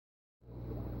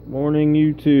Morning,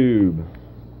 YouTube.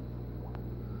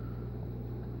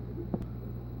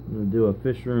 I'm gonna do a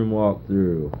fish room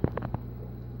walkthrough.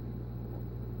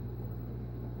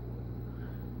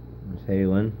 There's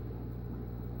Halen.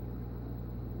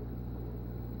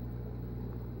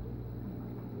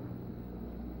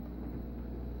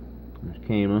 There's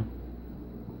Kama.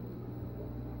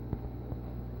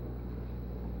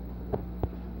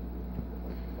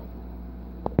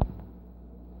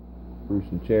 Bruce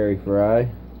and Cherry fry.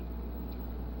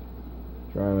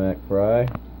 Trimac fry.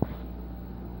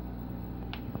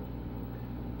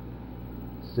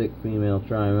 Sick female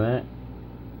Trimac.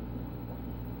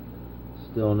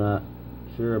 Still not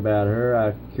sure about her.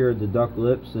 I cured the duck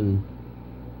lips and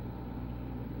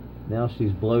now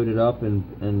she's bloated up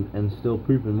and still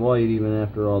pooping white even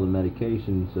after all the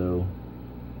medication, so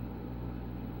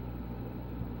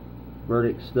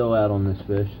verdict's still out on this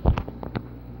fish.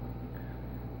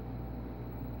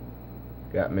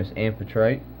 Got Miss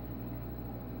Amphitrite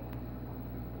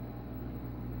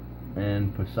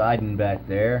and Poseidon back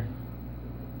there.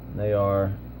 They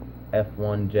are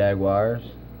F1 Jaguars.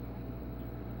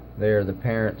 They are the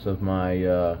parents of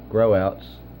my grow-outs.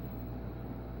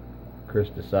 Chris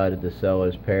decided to sell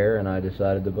his pair and I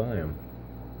decided to buy them.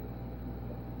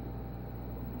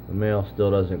 The male still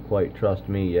doesn't quite trust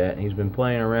me yet. He's been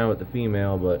playing around with the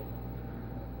female, but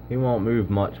he won't move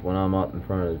much when I'm up in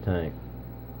front of the tank.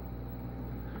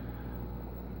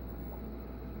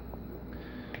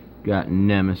 Got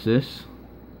Nemesis.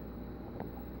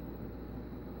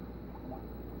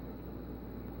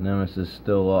 Nemesis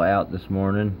still a little out this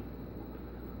morning.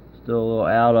 Still a little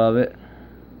out of it,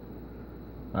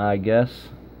 I guess.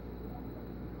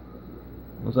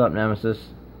 What's up, Nemesis?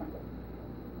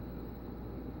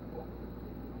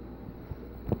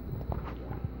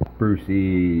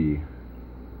 Brucey.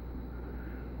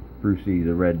 Brucey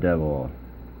the Red Devil.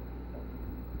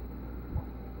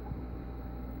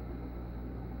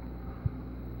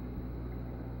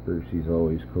 Brucey's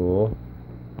always cool.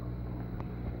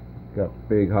 Got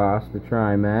Big Hoss the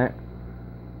Trimac,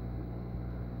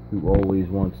 who always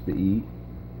wants to eat.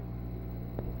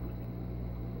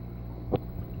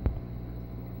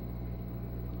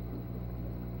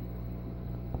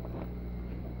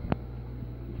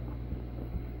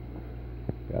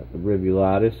 Got the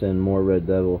Rivulatus and more Red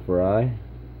Devil fry.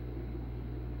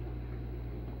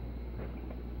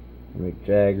 Mick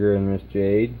Jagger and Miss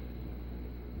Jade.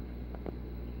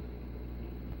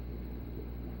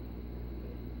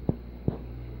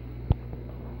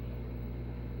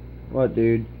 What,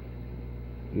 dude?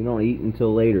 You don't eat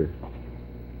until later.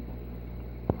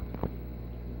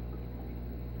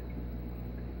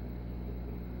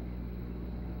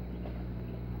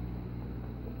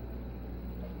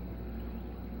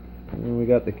 And we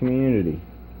got the community.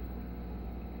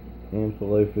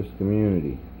 Amphilophus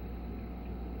community.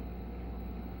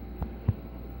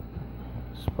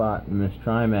 Spot and Miss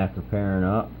Trimac are pairing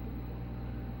up.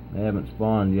 They haven't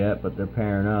spawned yet, but they're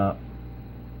pairing up.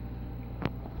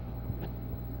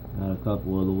 Got a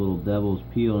couple of the little devils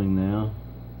peeling now.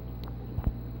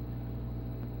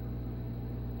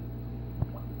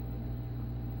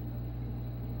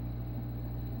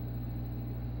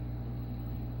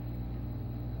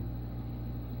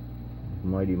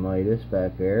 Mighty Midas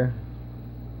back there.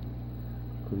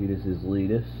 Cletus is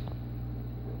Letus.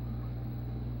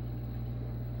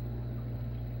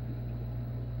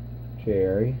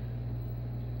 Cherry.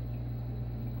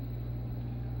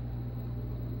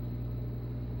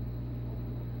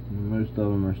 Most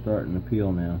of them are starting to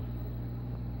peel now.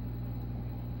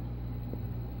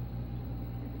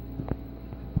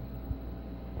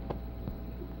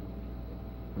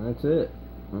 That's it.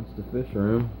 That's the fish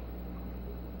room.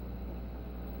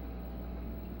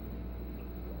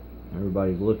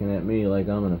 Everybody's looking at me like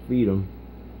I'm gonna feed them,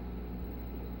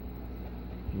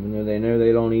 even though they know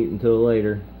they don't eat until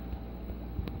later.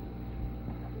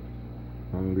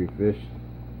 Hungry fish.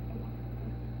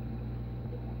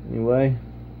 Anyway,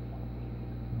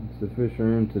 the fish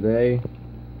room today.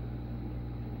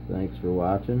 Thanks for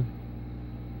watching,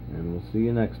 and we'll see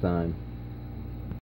you next time.